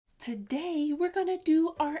Today we're gonna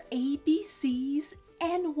do our ABCs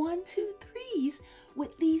and 1, 2, 3s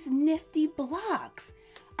with these nifty blocks.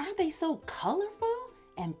 Aren't they so colorful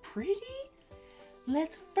and pretty?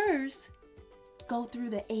 Let's first go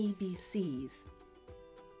through the ABCs.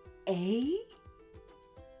 A,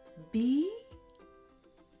 B,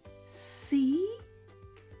 C,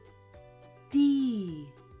 D,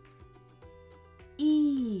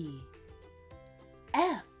 E,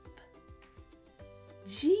 F,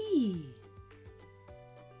 G,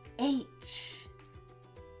 H,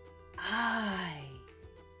 I,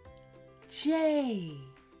 J,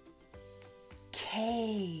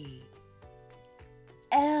 K,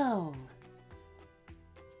 L,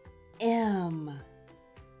 M,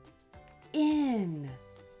 N,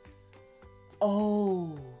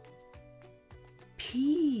 O,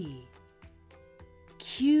 P,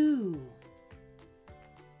 Q,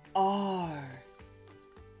 R,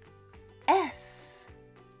 S,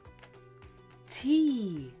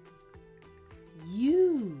 T,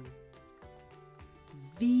 U,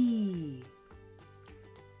 V,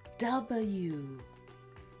 W,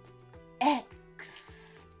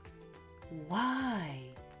 X, Y,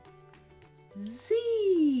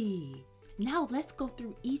 Z. Now let's go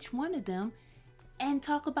through each one of them and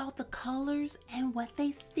talk about the colors and what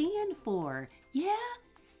they stand for. Yeah?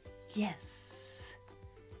 Yes.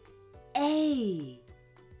 A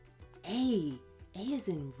is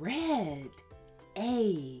in red.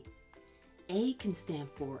 A can stand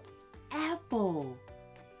for apple.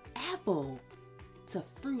 Apple. It's a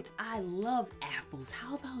fruit. I love apples.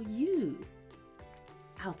 How about you?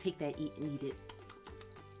 I'll take that and eat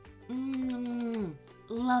it.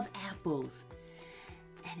 Love apples.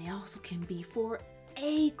 And it also can be for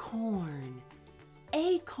acorn.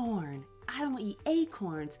 Acorn. I don't eat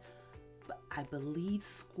acorns, but I believe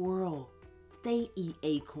squirrel. They eat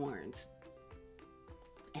acorns.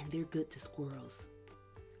 And they're good to squirrels.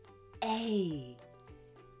 A,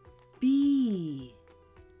 B.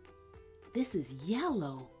 This is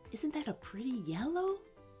yellow. Isn't that a pretty yellow?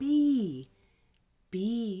 B.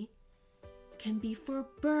 B can be for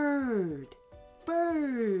bird.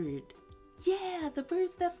 Bird. Yeah, the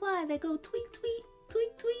birds that fly, that go tweet, tweet,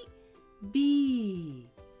 tweet, tweet. B.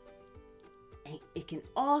 And it can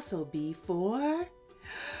also be for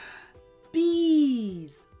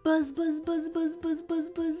bees. Buzz, buzz, buzz, buzz, buzz, buzz,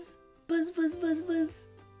 buzz. Buzz, buzz, buzz, buzz.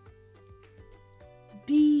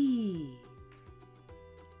 B.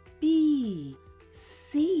 B.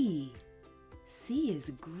 C. C is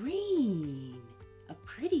green. A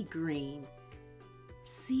pretty green.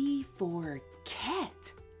 C for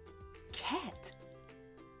cat. Cat.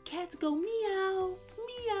 Cats go meow,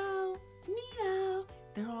 meow, meow.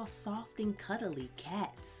 They're all soft and cuddly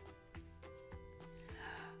cats.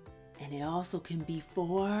 And it also can be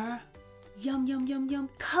for yum, yum, yum, yum,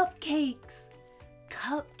 cupcakes.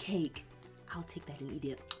 Cupcake. I'll take that and eat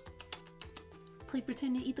it. Play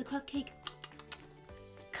pretend to eat the cupcake.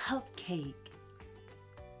 Cupcake.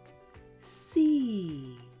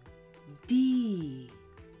 C. D.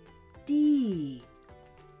 D.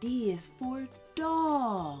 D is for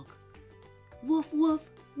dog. Woof, woof,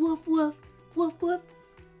 woof, woof, woof, woof.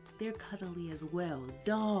 They're cuddly as well.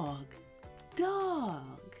 Dog.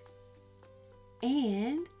 Dog.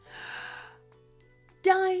 And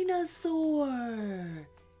dinosaur.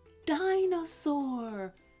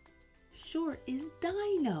 Dinosaur. Short is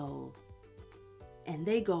dino. And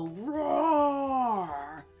they go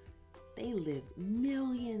roar. They lived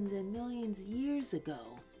millions and millions years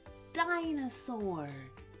ago. Dinosaur.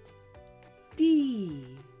 D.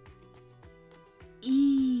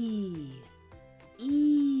 E.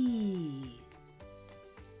 E.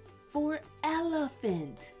 For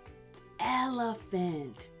elephant.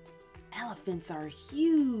 Elephant. Elephants are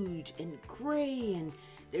huge and gray and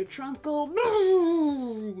their trunks go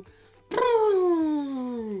boo,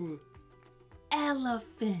 boo.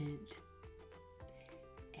 Elephant.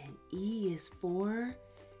 And E is for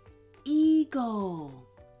eagle.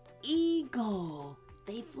 Eagle.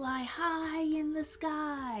 They fly high in the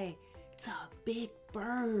sky. It's a big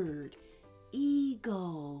bird.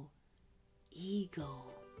 Eagle.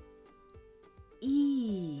 Eagle.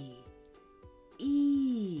 E.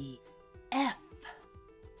 E. F.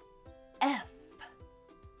 F.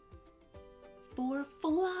 For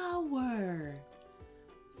flower.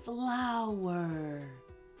 Flower.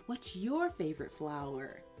 What's your favorite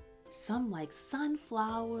flower? Some like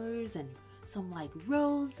sunflowers and some like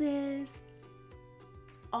roses.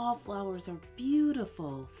 All flowers are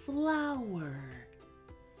beautiful. Flower.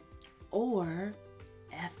 Or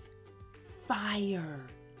F. Fire.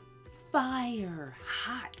 Fire.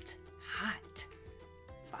 Hot. Hot.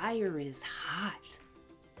 Fire is hot.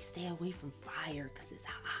 stay away from fire because it's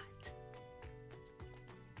hot.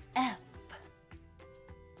 F,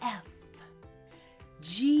 F.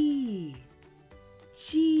 G,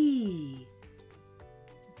 G.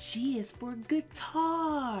 G is for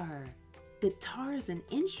guitar. Guitar is an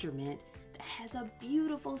instrument that has a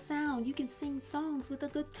beautiful sound. You can sing songs with a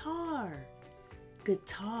guitar.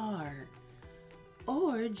 Guitar.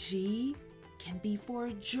 Or G can be for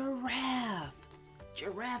giraffe.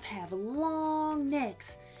 Giraffe have long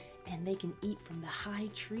necks and they can eat from the high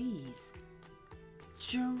trees.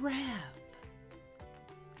 Giraffe.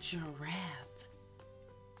 Giraffe.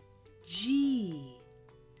 G,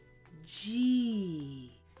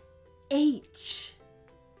 G. H,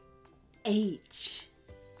 H.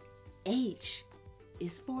 H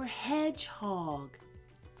is for hedgehog.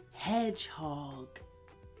 Hedgehog.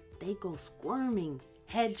 They go squirming,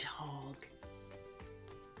 hedgehog.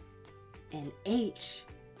 And H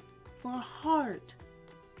for heart.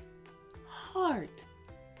 Heart.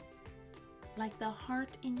 Like the heart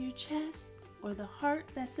in your chest or the heart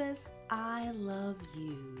that says, I love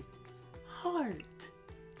you. Heart.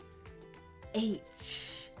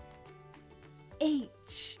 H.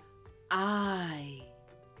 H. I.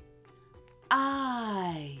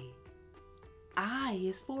 I. I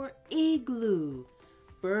is for igloo.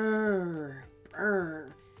 Brr,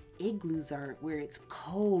 brr. Igloos are where it's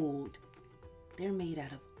cold. They're made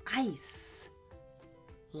out of ice.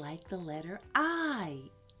 Like the letter I,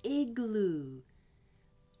 igloo.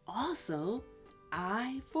 Also,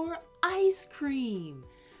 I for ice cream.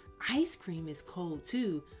 Ice cream is cold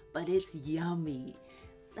too, but it's yummy.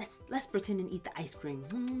 Let's pretend and eat the ice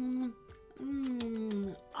cream.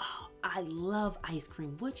 Oh, I love ice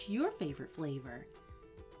cream. What's your favorite flavor?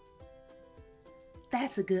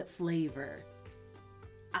 That's a good flavor.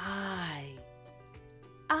 I.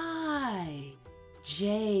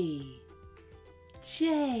 J.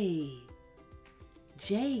 J.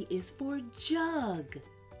 J is for jug.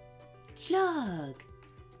 Jug.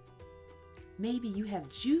 Maybe you have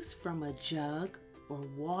juice from a jug or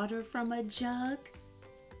water from a jug.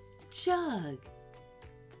 Jug.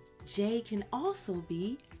 J can also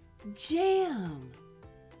be jam.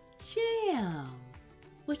 Jam.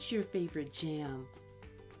 What's your favorite jam?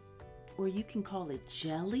 Or you can call it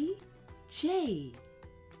jelly. J.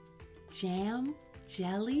 Jam,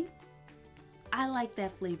 jelly. I like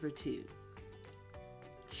that flavor too.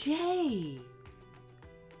 J.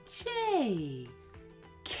 J.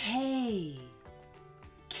 K.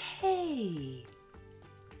 K.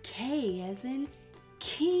 K as in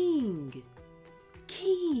king.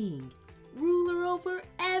 King. Ruler over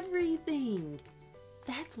everything.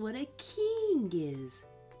 That's what a king is.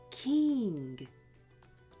 King.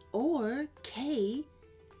 Or K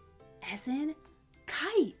as in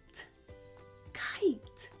kite.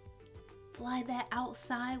 Kite. Fly that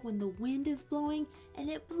outside when the wind is blowing and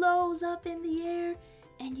it blows up in the air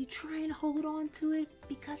and you try and hold on to it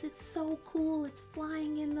because it's so cool, it's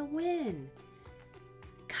flying in the wind.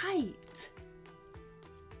 Kite.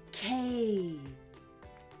 K.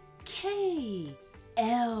 K.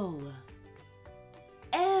 L.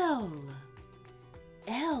 L.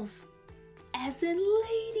 L as in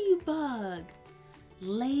ladybug.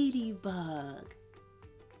 Ladybug.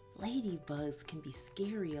 Ladybugs can be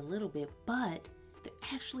scary a little bit, but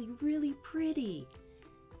they're actually really pretty.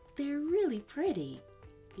 They're really pretty.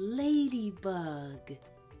 Ladybug.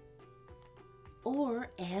 Or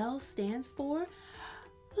L stands for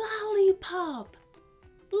lollipop.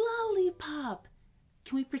 Lollipop.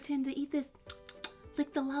 Can we pretend to eat this?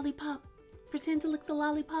 Lick the lollipop. Pretend to lick the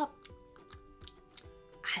lollipop.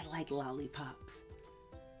 I like lollipops.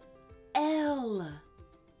 L.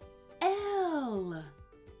 L.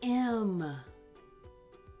 M.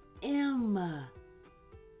 M.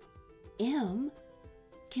 M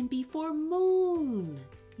can be for moon.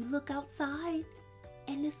 You look outside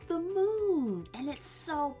and it's the moon and it's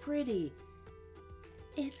so pretty.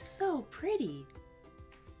 It's so pretty.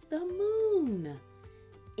 The moon.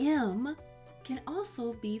 M can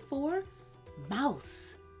also be for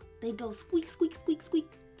mouse. They go squeak, squeak, squeak, squeak,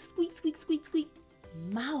 squeak, squeak, squeak, squeak.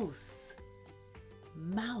 Mouse.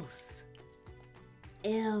 Mouse.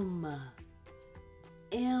 M.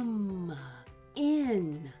 M.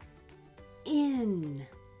 N. N.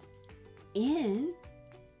 N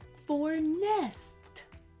for nest.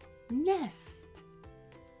 Nest.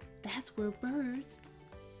 That's where birds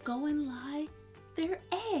go and lie their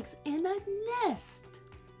eggs in a nest.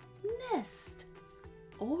 Nest.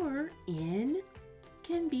 Or N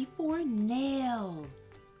can be for nail.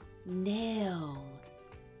 Nail.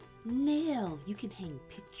 Nail. You can hang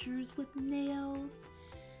pictures with nails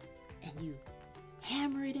and you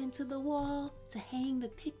Hammer it into the wall to hang the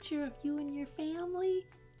picture of you and your family.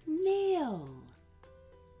 Nail.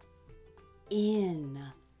 In.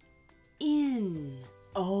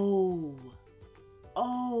 O.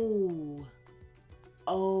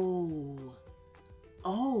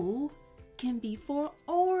 O can be for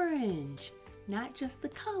orange. Not just the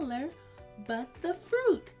color, but the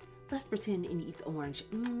fruit. Let's pretend and eat the orange.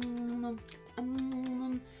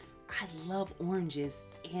 I love oranges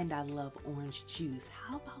and I love orange juice.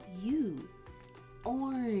 How about you?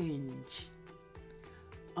 Orange.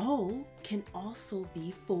 O can also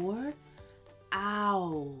be for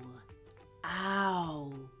owl.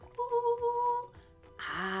 Owl. Ooh,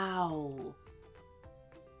 owl.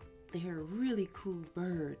 They're a really cool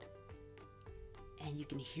bird. And you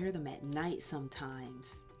can hear them at night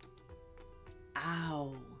sometimes.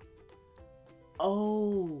 Owl.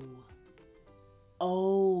 O.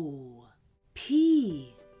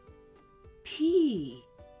 P. P.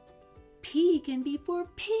 P can be for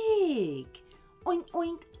pig. Oink,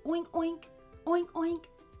 oink, oink, oink, oink, oink.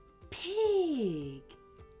 Pig.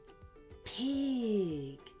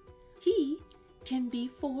 Pig. P can be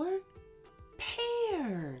for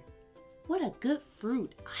pear. What a good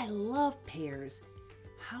fruit. I love pears.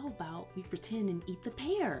 How about we pretend and eat the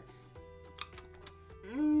pear?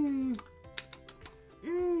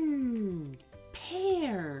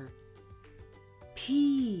 Pear.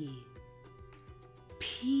 P.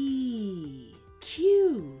 P.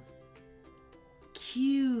 Q.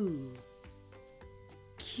 Q.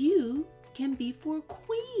 Q can be for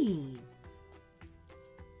queen.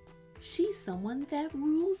 She's someone that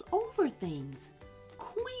rules over things.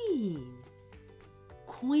 Queen.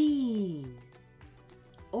 Queen.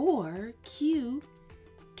 Or Q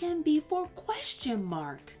can be for question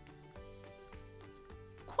mark.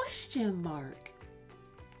 Question mark.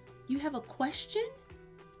 You have a question?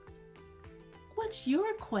 What's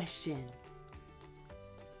your question?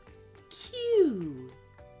 Q.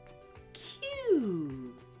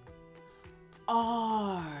 Q.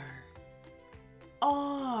 R.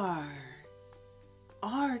 R.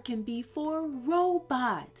 R can be for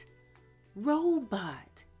robot.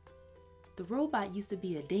 Robot. The robot used to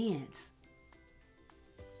be a dance.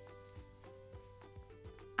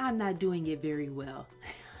 I'm not doing it very well.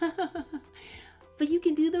 But you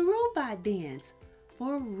can do the robot dance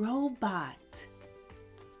for robot.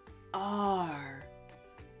 R.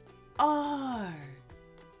 R.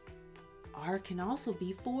 R can also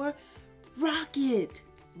be for rocket.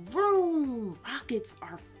 Vroom. Rockets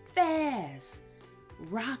are fast.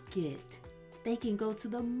 Rocket. They can go to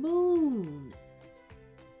the moon.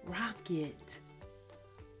 Rocket.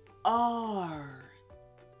 R.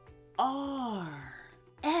 R.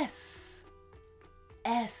 S.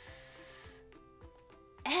 S.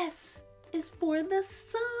 S is for the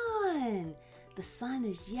sun. The sun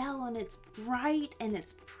is yellow and it's bright and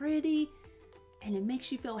it's pretty and it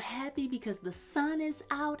makes you feel happy because the sun is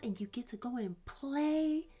out and you get to go and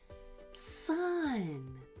play.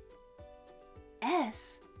 Sun.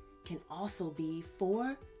 S can also be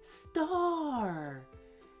for star.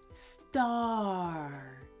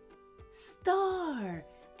 Star. Star.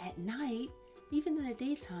 At night, even in the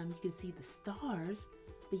daytime, you can see the stars,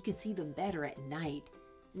 but you can see them better at night.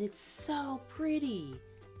 And it's so pretty.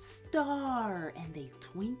 Star. And they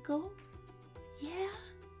twinkle. Yeah.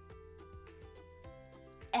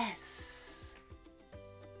 S.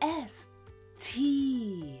 S.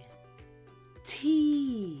 T.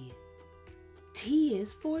 T. T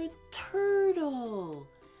is for turtle.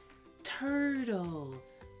 Turtle.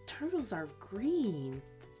 Turtles are green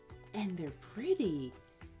and they're pretty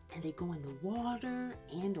and they go in the water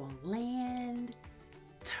and on land.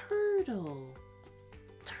 Turtle.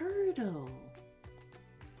 Turtle.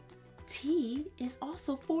 T is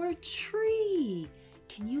also for tree.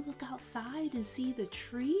 Can you look outside and see the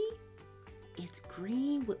tree? It's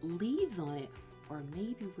green with leaves on it, or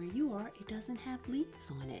maybe where you are, it doesn't have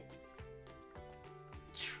leaves on it.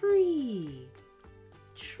 Tree.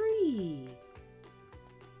 Tree.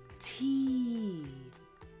 T.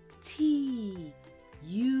 T.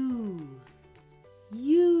 U.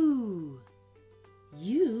 U.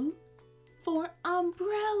 U for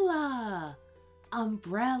umbrella.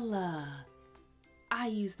 Umbrella. I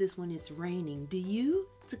use this when it's raining. Do you?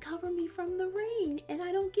 To cover me from the rain and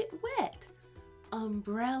I don't get wet.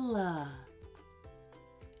 Umbrella.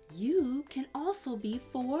 U can also be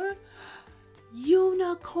for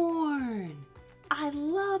unicorn. I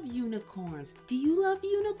love unicorns. Do you love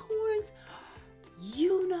unicorns?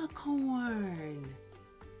 Unicorn.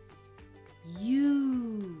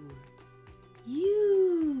 U.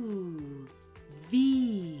 U.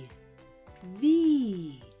 V.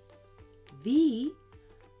 V. V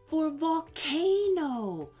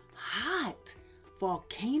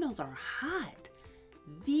Volcanoes are hot.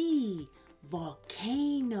 V,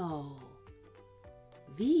 volcano.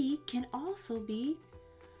 V can also be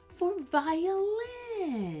for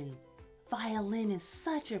violin. Violin is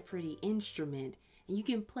such a pretty instrument, and you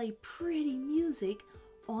can play pretty music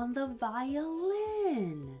on the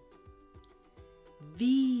violin.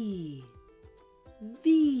 V,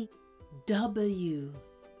 V, W,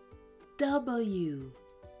 W,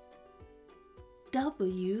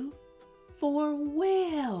 W for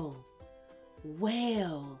whale.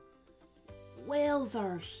 Whale. Whales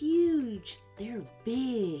are huge. They're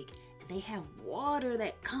big, and they have water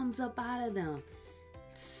that comes up out of them.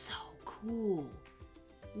 It's so cool.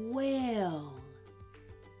 Whale.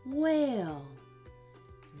 Whale.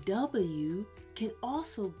 W can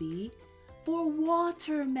also be for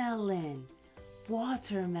watermelon.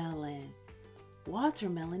 Watermelon.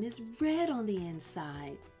 Watermelon is red on the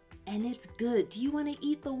inside, and it's good. Do you want to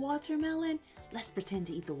eat the watermelon? Let's pretend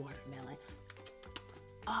to eat the watermelon.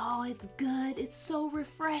 Oh, it's good. It's so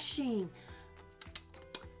refreshing.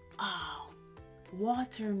 Oh,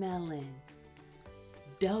 watermelon.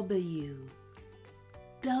 W,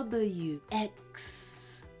 W,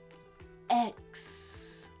 X,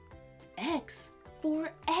 X, X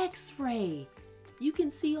for X-ray. You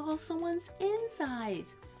can see all someone's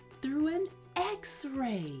insides through an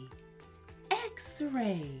X-ray.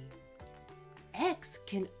 X-ray. X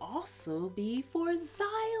can also be for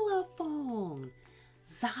xylophone.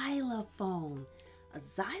 Xylophone. A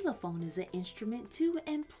xylophone is an instrument too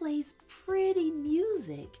and plays pretty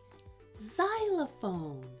music.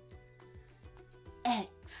 Xylophone.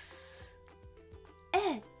 X.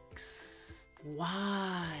 X.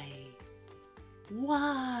 Y.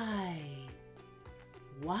 Y.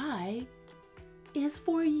 Y is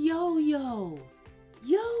for yo-yo.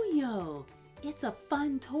 Yo-yo. It's a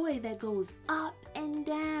fun toy that goes up and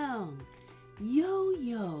down.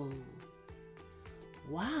 Yo-yo.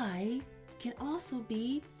 Y can also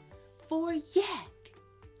be for yak.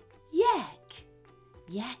 Yak.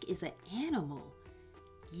 Yak is an animal.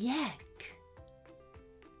 Yak.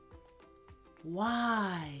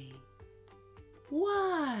 Y.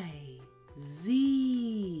 Y.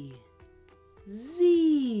 Z.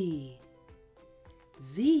 Z.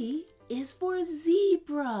 Z is for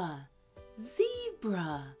zebra.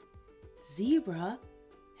 Zebra. Zebra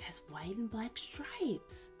has white and black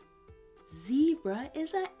stripes. Zebra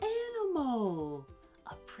is an animal,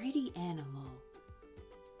 a pretty animal.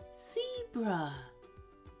 Zebra.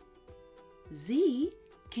 Z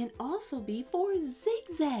can also be for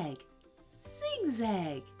zigzag.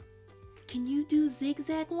 Zigzag. Can you do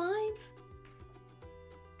zigzag lines?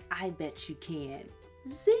 I bet you can.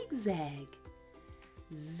 Zigzag.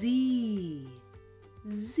 Z.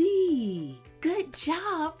 Z. Good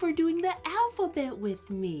job for doing the alphabet with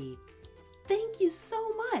me. Thank you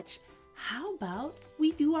so much. How about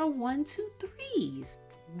we do our 1, 2, 3s?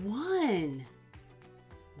 1.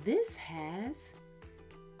 This has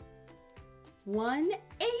 1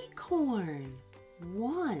 acorn.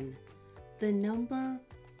 1. The number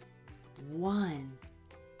 1.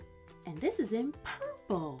 And this is in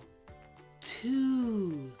purple.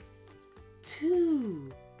 2.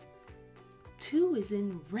 2. 2 is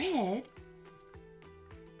in red.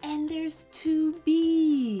 And there's 2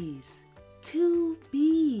 bees. 2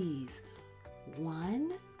 bees.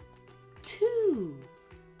 1, 2.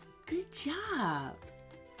 Good job.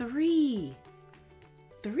 3.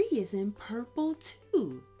 3 is in purple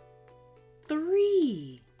too.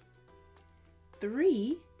 3.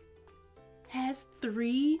 3 has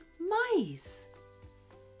 3 mice.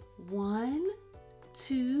 1,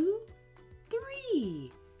 2,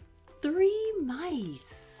 3. 3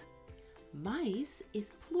 mice. Mice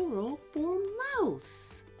is plural for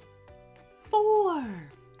mouse.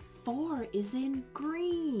 4. 4 is in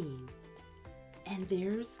green. And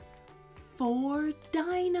there's 4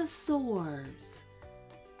 dinosaurs.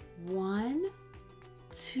 1,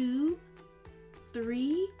 2,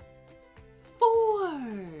 3,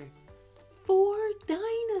 4. 4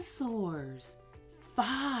 dinosaurs.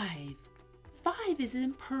 5. 5 is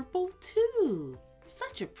in purple too.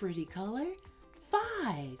 Such a pretty color.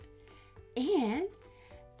 5. And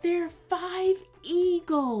there are 5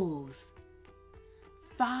 eagles.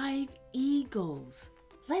 5 eagles.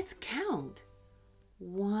 Let's count.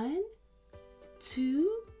 1,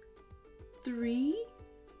 2, 3,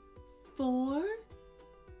 4,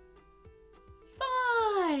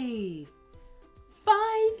 5.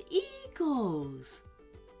 5 eagles.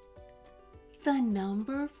 The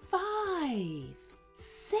number 5.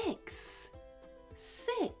 6.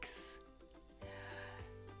 6.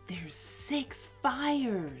 There's 6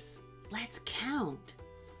 fires. Let's count.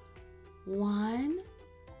 1,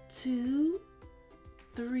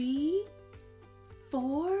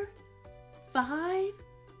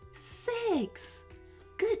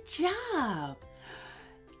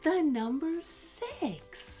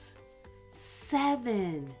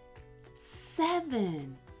 7.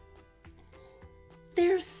 7.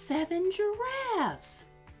 There's 7 giraffes.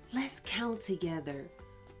 Let's count together.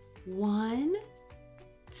 1,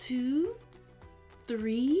 2,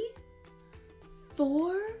 3,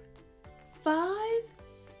 4, 5,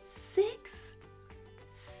 6,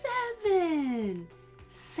 7.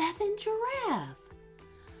 7 giraffe.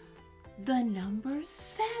 The number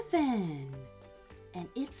 7. And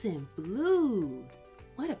it's in blue.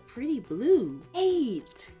 What a pretty blue.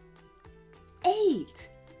 8. 8.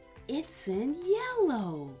 It's in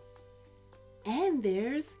yellow. And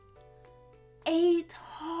there's 8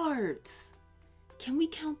 hearts. Can we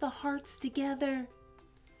count the hearts together?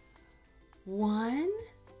 1,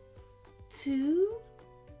 2,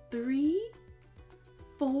 3,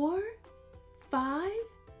 4, 5,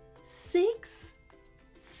 6,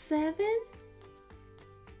 7,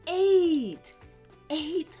 8.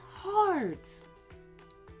 8 hearts.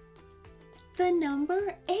 The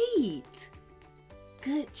number 8.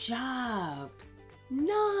 Good job.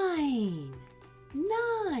 9.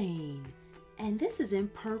 9. And this is in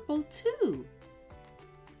purple too.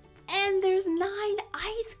 And there's 9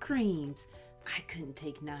 ice creams. I couldn't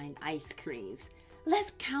take 9 ice creams.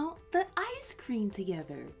 Let's count the ice cream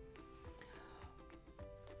together.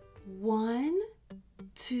 1,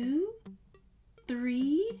 2,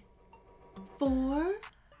 3, 4,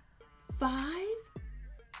 5,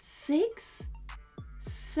 6,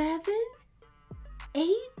 7,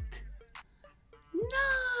 8,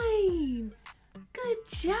 9. Good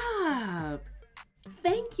job.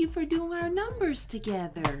 Thank you for doing our numbers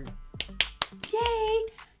together. Yay!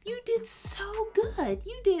 You did so good.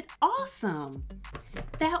 You did awesome.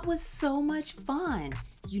 That was so much fun.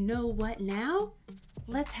 You know what now?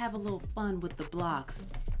 Let's have a little fun with the blocks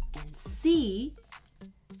and see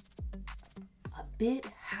a bit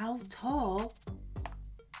how tall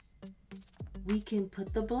we can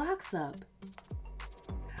put the blocks up.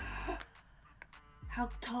 How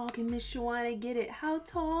tall can Miss Shajuana get it? How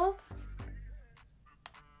tall?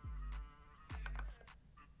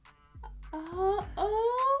 Oh.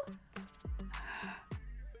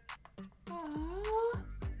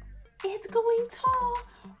 It's going tall.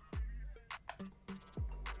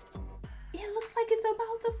 It looks like it's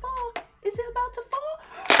about to fall. Is it about to fall?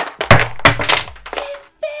 It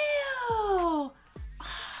fell.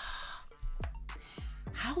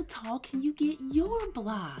 How tall can you get your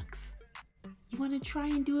blocks? You want to try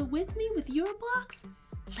and do it with me with your blocks?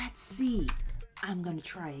 Let's see. I'm going to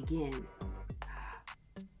try again.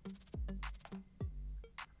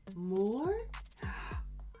 More?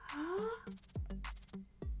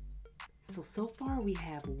 So far we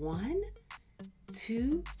have 1,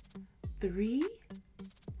 2, 3,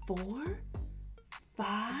 4,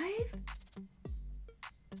 5,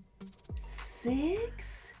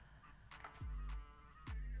 6,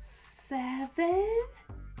 7,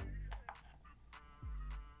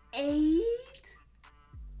 8.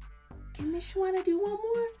 Can Miss Shajuana do one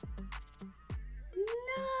more?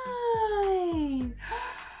 9.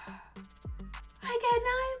 I got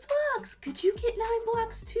 9 blocks. Could you get 9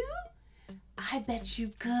 blocks too? I bet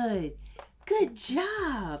you could. Good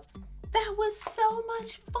job. That was so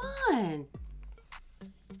much fun.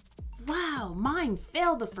 Wow, mine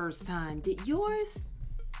fell the first time. Did yours?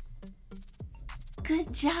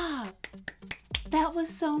 Good job. That was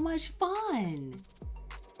so much fun.